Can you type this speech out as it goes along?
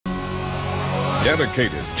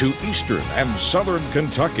Dedicated to Eastern and Southern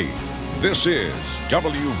Kentucky, this is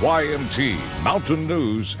WYMT Mountain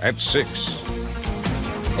News at 6.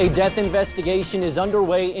 A death investigation is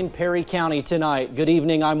underway in Perry County tonight. Good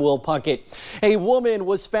evening, I'm Will Puckett. A woman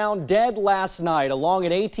was found dead last night along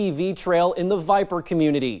an ATV trail in the Viper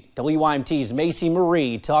community. WYMT's Macy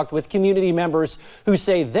Marie talked with community members who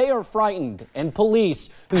say they are frightened and police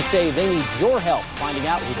who say they need your help finding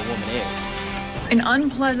out who the woman is. An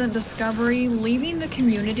unpleasant discovery leaving the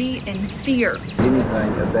community in fear.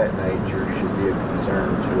 Anything of that nature should be a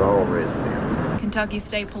concern to all residents. Kentucky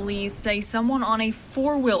State Police say someone on a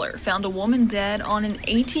four-wheeler found a woman dead on an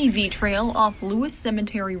ATV trail off Lewis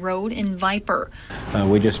Cemetery Road in Viper.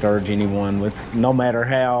 We just urge anyone with, no matter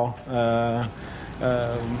how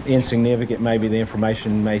insignificant maybe the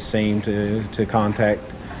information may seem, to contact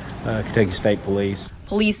Kentucky State Police.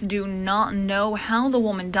 Police do not know how the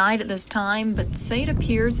woman died at this time, but say it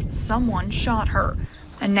appears someone shot her.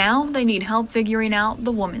 And now they need help figuring out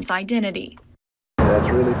the woman's identity. That's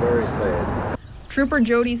really very sad. Trooper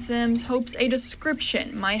Jody Sims hopes a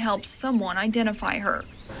description might help someone identify her.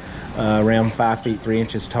 Around 5 feet 3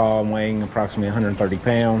 inches tall and weighing approximately 130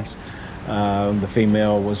 pounds. The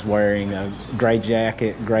female was wearing a gray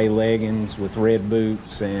jacket, gray leggings with red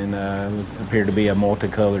boots, and appeared to be a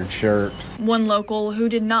multicolored shirt. One local who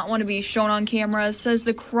did not want to be shown on camera says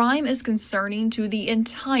the crime is concerning to the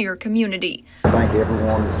entire community. I think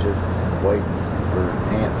everyone is just waiting for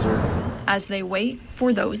an answer. As they wait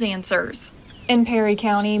for those answers. In Perry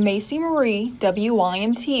County, Macy Marie,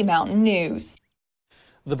 WYMT Mountain News.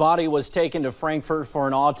 The body was taken to Frankfort for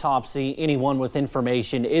an autopsy. Anyone with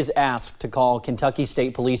information is asked to call Kentucky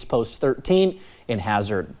State Police Post 13 in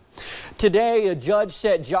Hazard. Today, a judge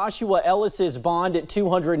set Joshua Ellis's bond at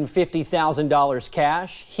 $250,000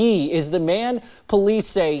 cash. He is the man police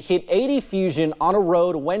say hit 80 Fusion on a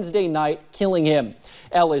road Wednesday night, killing him.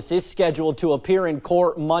 Ellis is scheduled to appear in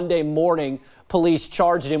court Monday morning. Police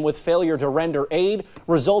charged him with failure to render aid,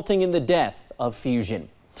 resulting in the death of Fusion.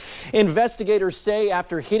 Investigators say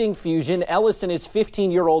after hitting Fusion, Ellis and his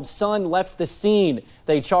 15-year-old son left the scene.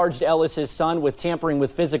 They charged Ellis's son with tampering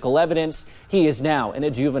with physical evidence. He is now in a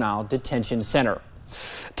juvenile detention center.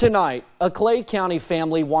 Tonight, a Clay County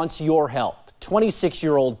family wants your help.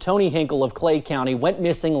 26-year-old Tony Hinkle of Clay County went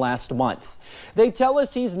missing last month. They tell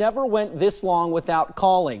us he's never went this long without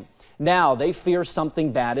calling. Now they fear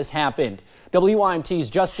something bad has happened. WYMT's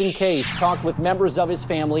Justin Case talked with members of his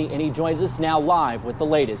family, and he joins us now live with the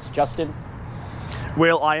latest. Justin?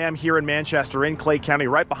 Will, I am here in Manchester in Clay County.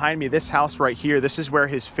 Right behind me, this house right here, this is where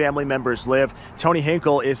his family members live. Tony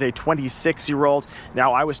Hinkle is a 26-year-old.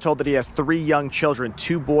 Now, I was told that he has 3 young children,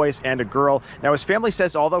 2 boys and a girl. Now, his family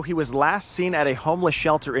says although he was last seen at a homeless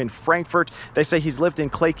shelter in Frankfort, they say he's lived in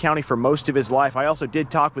Clay County for most of his life. I also did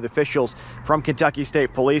talk with officials from Kentucky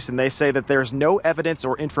State Police, and they say that there's no evidence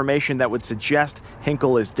or information that would suggest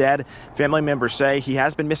Hinkle is dead. Family members say he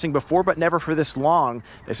has been missing before, but never for this long.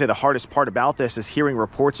 They say the hardest part about this is hearing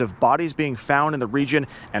reports of bodies being found in the region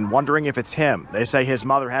and wondering if it's him. They say his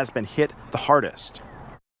mother has been hit the hardest.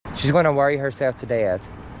 She's going to worry herself to death.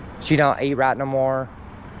 She don't eat right no more.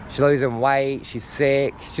 She's losing weight. She's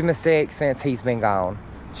sick. She's been sick since he's been gone.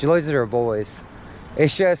 She loses her voice.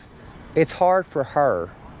 It's hard for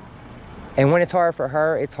her. And when it's hard for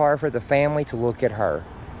her, it's hard for the family to look at her.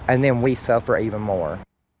 And then we suffer even more.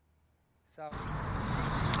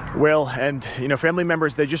 Will, and family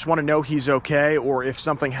members, they just want to know he's okay, or if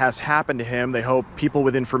something has happened to him, they hope people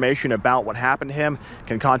with information about what happened to him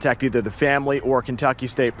can contact either the family or Kentucky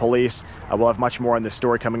State Police. We'll have much more on this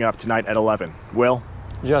story coming up tonight at 11. Will?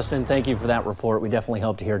 Justin, thank you for that report. We definitely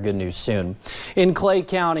hope to hear good news soon. In Clay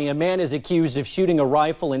County, a man is accused of shooting a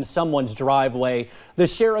rifle in someone's driveway. The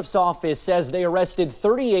sheriff's office says they arrested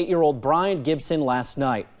 38-year-old Brian Gibson last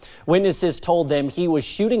night. Witnesses told them he was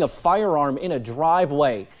shooting a firearm in a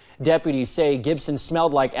driveway. Deputies say Gibson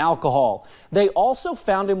smelled like alcohol. They also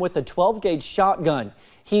found him with a 12-gauge shotgun.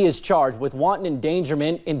 He is charged with wanton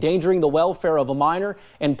endangerment, endangering the welfare of a minor,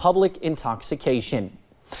 and public intoxication.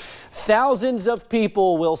 Thousands of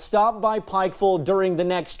people will stop by Pikeville during the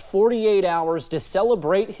next 48 hours to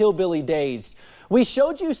celebrate Hillbilly Days. We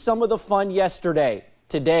showed you some of the fun yesterday.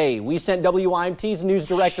 Today, we sent WYMT's news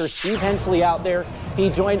director Steve Hensley out there. He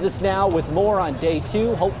joins us now with more on day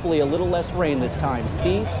 2, hopefully a little less rain this time.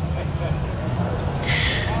 Steve?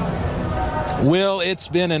 Will, it's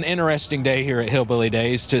been an interesting day here at Hillbilly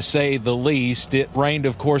Days, to say the least. It rained,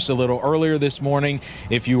 of course, a little earlier this morning.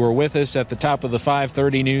 If you were with us at the top of the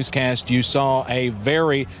 5:30 newscast, you saw a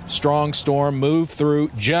very strong storm move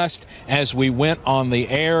through just as we went on the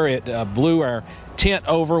air. It blew our tent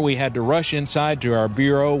over. We had to rush inside to our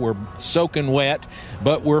bureau. We're soaking wet,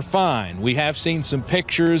 but we're fine. We have seen some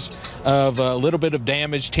pictures of a little bit of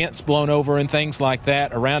damage, tents blown over and things like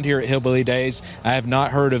that around here at Hillbilly Days. I have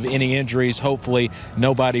not heard of any injuries. Hopefully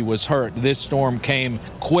nobody was hurt. This storm came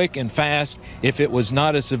quick and fast. If it was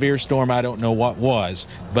not a severe storm, I don't know what was,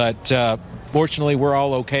 but fortunately, we're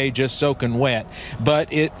all okay, just soaking wet.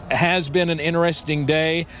 But it has been an interesting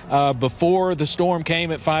day. Before the storm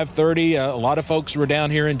came at 5:30, a lot of folks were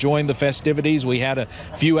down here enjoying the festivities. We had a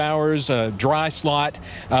few hours dry slot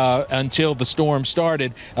until the storm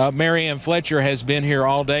started. Marianne Fletcher has been here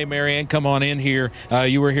all day. Marianne, come on in here.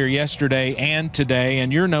 You were here yesterday and today,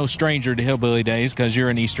 and you're no stranger to Hillbilly Days because you're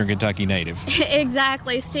an Eastern Kentucky native.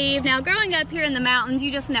 Exactly, Steve. Now, growing up here in the mountains,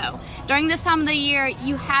 you just know, during this time of the year,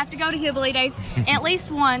 you have to go to Hillbilly Days at least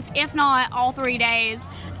once, if not all 3 days.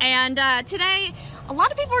 And today, a lot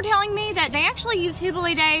of people are telling me that they actually use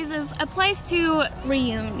Hillbilly Days as a place to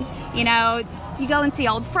reunion. You know, you go and see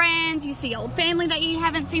old friends, you see old family that you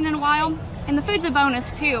haven't seen in a while, and the food's a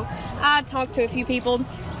bonus too. I talked to a few people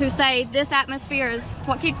who say this atmosphere is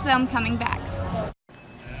what keeps them coming back.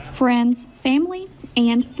 Friends, family,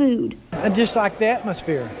 and food. I just like the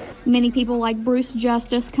atmosphere. Many people like Bruce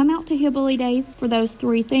Justice come out to Hillbilly Days for those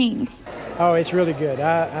three things. Oh, it's really good.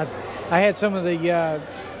 I had some of the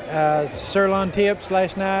sirloin tips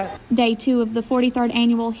last night. Day 2 of the 43rd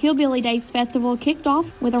Annual Hillbilly Days Festival kicked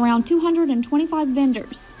off with around 225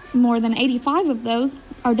 vendors. More than 85 of those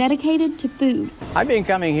are dedicated to food. I've been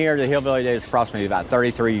coming here to Hillbilly Days approximately about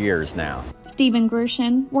 33 years now. Stephen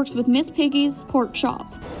Grushin works with Miss Piggy's Pork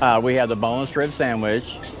Shop. We have the boneless rib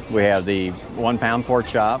sandwich. We have the 1-pound pork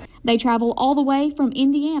chop. They travel all the way from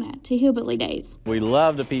Indiana to Hillbilly Days. We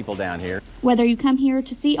love the people down here. Whether you come here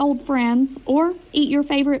to see old friends or eat your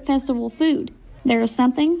favorite festival food, there is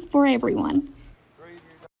something for everyone.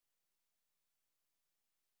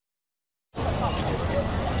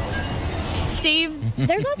 Steve,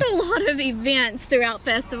 there's also a lot of events throughout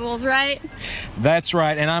festivals, right? That's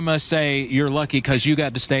right, and I must say you're lucky because you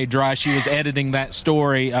got to stay dry. She was editing that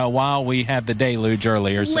story while we had the deluge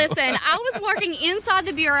earlier. So. Listen, I was working inside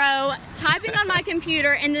the bureau, typing on my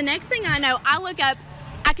computer, and the next thing I know, I look up,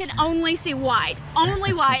 I can only see white,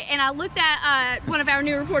 and I looked at one of our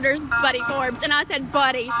new reporters, Buddy Forbes, and I said,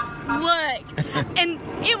 Buddy, look, and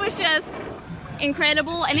it was just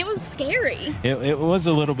incredible, and it was scary. It was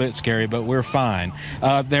a little bit scary, but we're fine.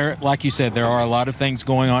 Like you said, there are a lot of things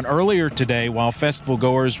going on. Earlier today, while festival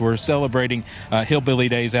goers were celebrating Hillbilly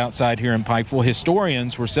Days outside here in Pikeville,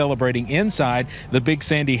 historians were celebrating inside the Big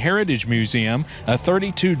Sandy Heritage Museum. A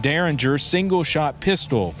 .32 Derringer single-shot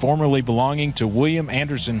pistol, formerly belonging to William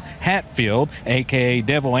Anderson Hatfield, a.k.a.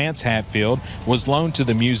 Devil Anse Hatfield, was loaned to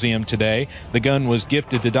the museum today. The gun was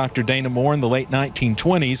gifted to Dr. Dana Moore in the late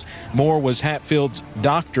 1920s. Moore was Hatfield's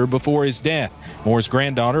doctor before his death. Moore's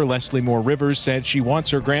granddaughter, Leslie Moore Rivers, said she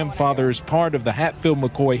wants her grandfather's part of the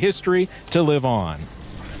Hatfield-McCoy history to live on.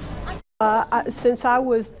 Since I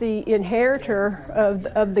was the inheritor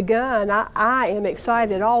of the gun, I am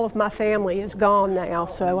excited. All of my family is gone now,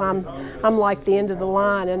 so I'm like the end of the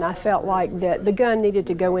line, and I felt like that the gun needed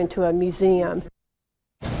to go into a museum.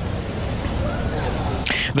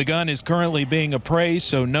 The gun is currently being appraised,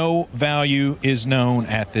 so no value is known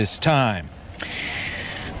at this time.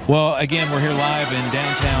 Well, again, we're here live in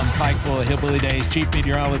downtown Pikeville at Hillbilly Days. Chief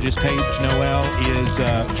Meteorologist Paige Noel is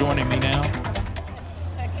joining me now.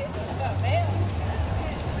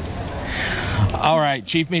 All right,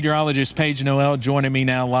 Chief Meteorologist Paige Noel joining me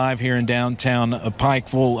now live here in downtown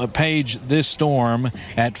Pikeville. Paige, this storm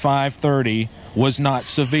at 5:30 was not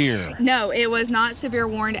severe. No, it was not severe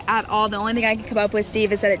warned at all. The only thing I can come up with,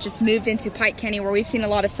 Steve, is that it just moved into Pike County, where we've seen a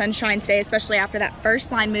lot of sunshine today, especially after that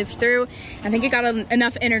first line moved through. I think it got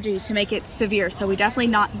enough energy to make it severe, so we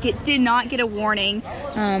definitely did not get a warning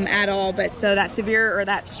at all. But so that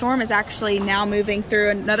that storm is actually now moving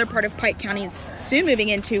through another part of Pike County. It's soon moving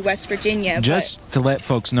into West Virginia. Just to let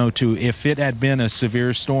folks know, too, if it had been a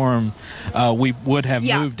severe storm, we would have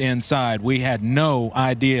moved inside. We had no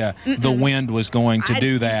idea the wind was going to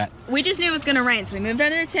do that. We just knew it was going to rain, so we moved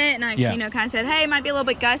under the tent, and I kind of said, hey, it might be a little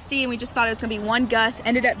bit gusty, and we just thought it was going to be one gust.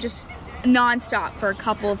 Ended up just non-stop for a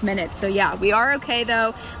couple of minutes. So yeah, we are okay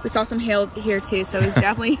though. We saw some hail here too, so it was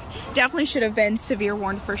definitely should have been severe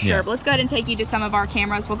warned for sure. But let's go ahead and take you to some of our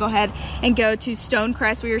cameras. We'll go ahead and go to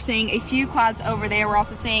Stonecrest. We were seeing a few clouds over there. We're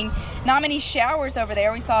also seeing not many showers over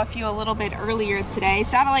there. We saw a few a little bit earlier today.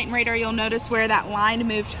 Satellite and radar, you'll notice where that line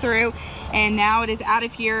moved through. and now it is out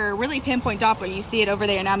of here, really pinpoint Doppler. You see it over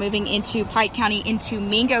there now moving into Pike County, into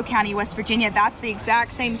Mingo County, West Virginia. That's the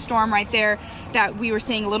exact same storm right there that we were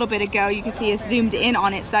seeing a little bit ago. You can see us zoomed in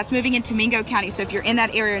on it. So that's moving into Mingo County. So if you're in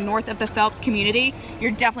that area north of the Phelps community,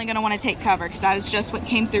 you're definitely going to want to take cover, because that is just what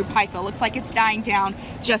came through Pikeville. Looks like it's dying down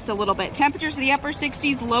just a little bit. Temperatures in the upper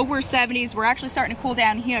 60s, lower 70s. We're actually starting to cool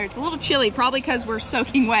down here. It's a little chilly, probably because we're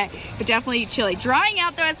soaking wet, but definitely chilly. Drying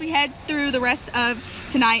out though as we head through the rest of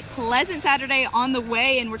tonight. Pleasant Saturday on the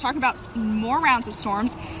way, and we're talking about more rounds of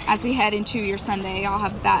storms as we head into your Sunday. I'll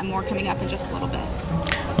have that and more coming up in just a little bit.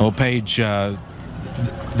 Well, Paige,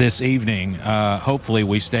 this evening, hopefully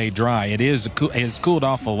we stay dry. It's cooled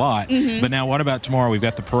off a lot, but now what about tomorrow? We've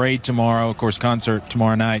got the parade tomorrow, of course, concert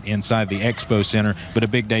tomorrow night inside the Expo Center, but a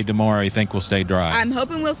big day tomorrow. You think we'll stay dry? I'm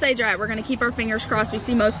hoping we'll stay dry. We're going to keep our fingers crossed. We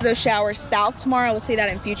see most of those showers south tomorrow. We'll see that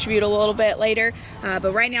in Future View a little bit later,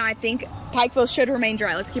 but right now I think Pikeville should remain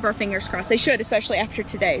dry. Let's keep our fingers crossed. They should, especially after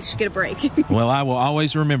today. Should get a break. Well, I will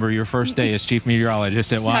always remember your first day as chief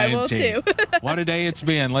meteorologist at YMT. I will too. What a day it's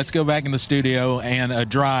been. Let's go back in the studio and a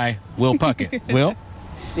dry Will Puckett. Will?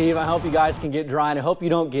 Steve, I hope you guys can get dry, and I hope you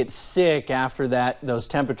don't get sick after those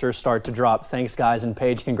temperatures start to drop. Thanks, guys, and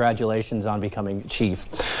Paige, congratulations on becoming chief.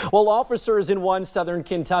 Well, officers in one southern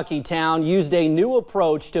Kentucky town used a new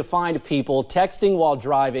approach to find people texting while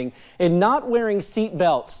driving and not wearing seat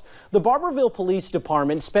belts. The Barberville Police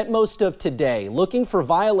Department spent most of today looking for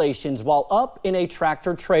violations while up in a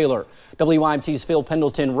tractor trailer. WYMT's Phil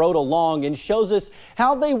Pendleton rode along and shows us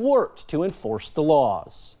how they worked to enforce the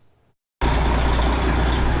laws.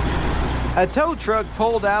 A tow truck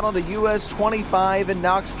pulled out on the US 25 in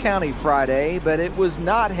Knox County Friday, but it was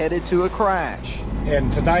not headed to a crash.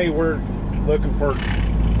 And today we're looking for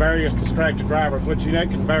various distracted drivers, which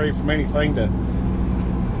can vary from anything to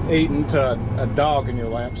eating to a dog in your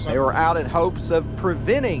lap. They were out in hopes of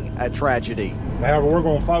preventing a tragedy. However, we're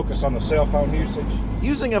going to focus on the cell phone usage.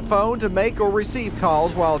 Using a phone to make or receive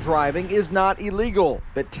calls while driving is not illegal,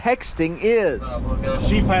 but texting is.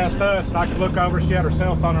 She passed us, and I could look over. She had her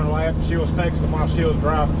cell phone in her lap, and she was texting while she was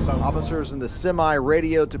driving. So officers in the semi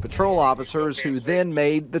radioed to patrol officers, who then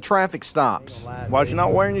made the traffic stops. Why'd you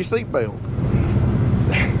not wearing your seatbelt?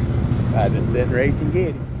 I just didn't ready to get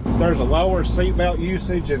it. There's a lower seatbelt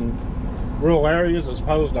usage in rural areas as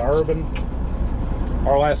opposed to urban.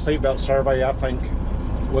 Our last seatbelt survey, I think,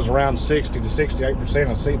 was around 60 to 68%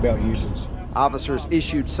 of seatbelt usage. Officers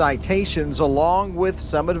issued citations along with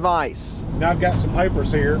some advice. Now I've got some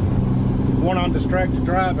papers here, one on distracted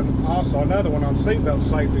driving, also another one on seatbelt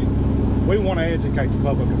safety. We want to educate the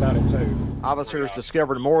public about it too. Officers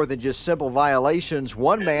discovered more than just simple violations.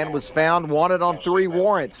 One man was found wanted on 3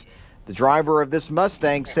 warrants. The driver of this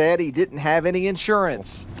Mustang said he didn't have any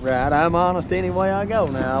insurance. Right, I'm honest any way I go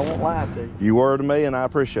now, I won't lie to you. You were to me, and I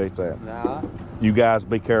appreciate that. Nah. You guys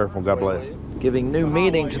be careful, God bless. Giving new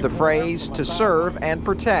meaning to the phrase to serve and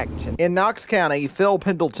protect. In Knox County, Phil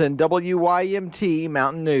Pendleton, WYMT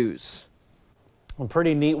Mountain News. A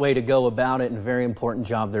pretty neat way to go about it, and a very important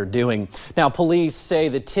job they're doing. Now, police say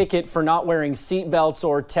the ticket for not wearing seat belts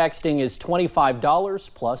or texting is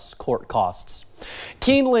 $25 plus court costs.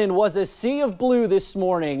 Keeneland was a sea of blue this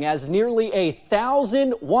morning as nearly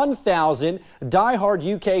 1,000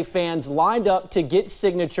 diehard UK fans lined up to get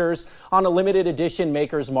signatures on a limited edition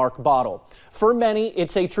Maker's Mark bottle. For many,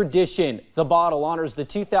 it's a tradition. The bottle honors the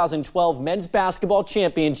 2012 men's basketball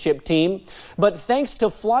championship team, but thanks to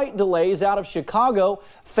flight delays out of Chicago,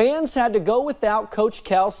 fans had to go without Coach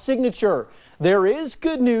Cal's signature. There is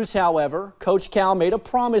good news, however. Coach Cal made a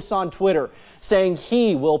promise on Twitter saying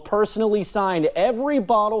he will personally sign every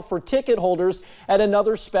bottle for ticket holders at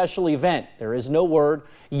another special event. There is no word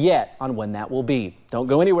yet on when that will be. Don't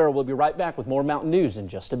go anywhere. We'll be right back with more Mountain News in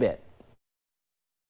just a bit.